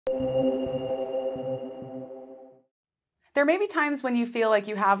There may be times when you feel like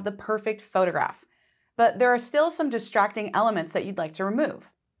you have the perfect photograph, but there are still some distracting elements that you'd like to remove.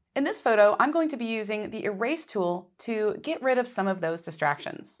 In this photo, I'm going to be using the erase tool to get rid of some of those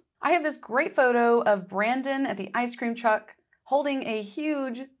distractions. I have this great photo of Brandon at the ice cream truck holding a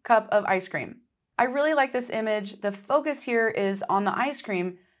huge cup of ice cream. I really like this image. The focus here is on the ice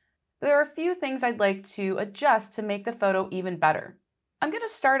cream. There are a few things I'd like to adjust to make the photo even better. I'm going to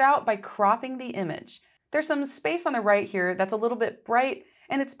start out by cropping the image. There's some space on the right here that's a little bit bright,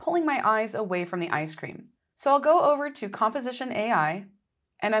 and it's pulling my eyes away from the ice cream. So I'll go over to Composition AI,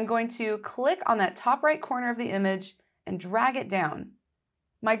 and I'm going to click on that top right corner of the image and drag it down.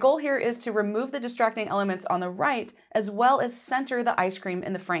 My goal here is to remove the distracting elements on the right, as well as center the ice cream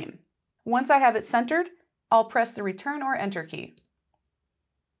in the frame. Once I have it centered, I'll press the Return or Enter key.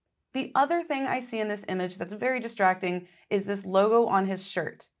 The other thing I see in this image that's very distracting is this logo on his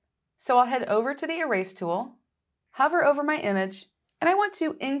shirt. So I'll head over to the Erase tool, hover over my image, and I want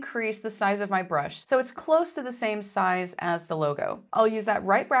to increase the size of my brush so it's close to the same size as the logo. I'll use that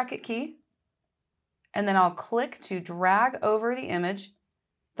right bracket key, and then I'll click to drag over the image.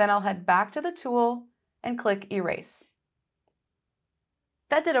 Then I'll head back to the tool and click Erase.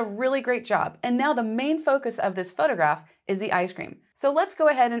 That did a really great job, and now the main focus of this photograph is the ice cream. So let's go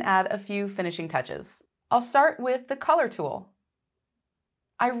ahead and add a few finishing touches. I'll start with the Color tool.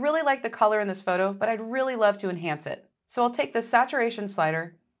 I really like the color in this photo, but I'd really love to enhance it. So I'll take the saturation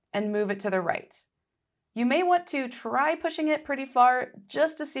slider and move it to the right. You may want to try pushing it pretty far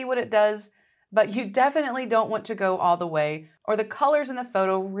just to see what it does, but you definitely don't want to go all the way, or the colors in the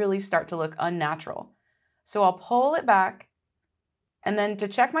photo really start to look unnatural. So I'll pull it back, and then to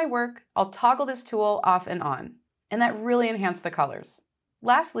check my work, I'll toggle this tool off and on, and that really enhanced the colors.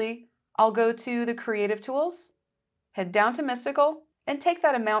 Lastly, I'll go to the Creative tools, head down to Mystical, and take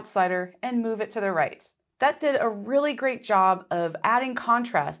that amount slider and move it to the right. That did a really great job of adding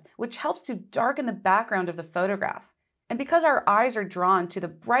contrast, which helps to darken the background of the photograph. And because our eyes are drawn to the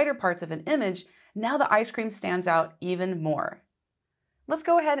brighter parts of an image, now the ice cream stands out even more. Let's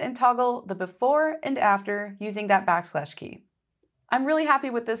go ahead and toggle the before and after using that backslash key. I'm really happy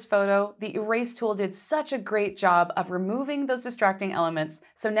with this photo. The Erase tool did such a great job of removing those distracting elements,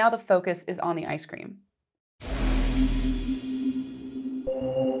 so now the focus is on the ice cream.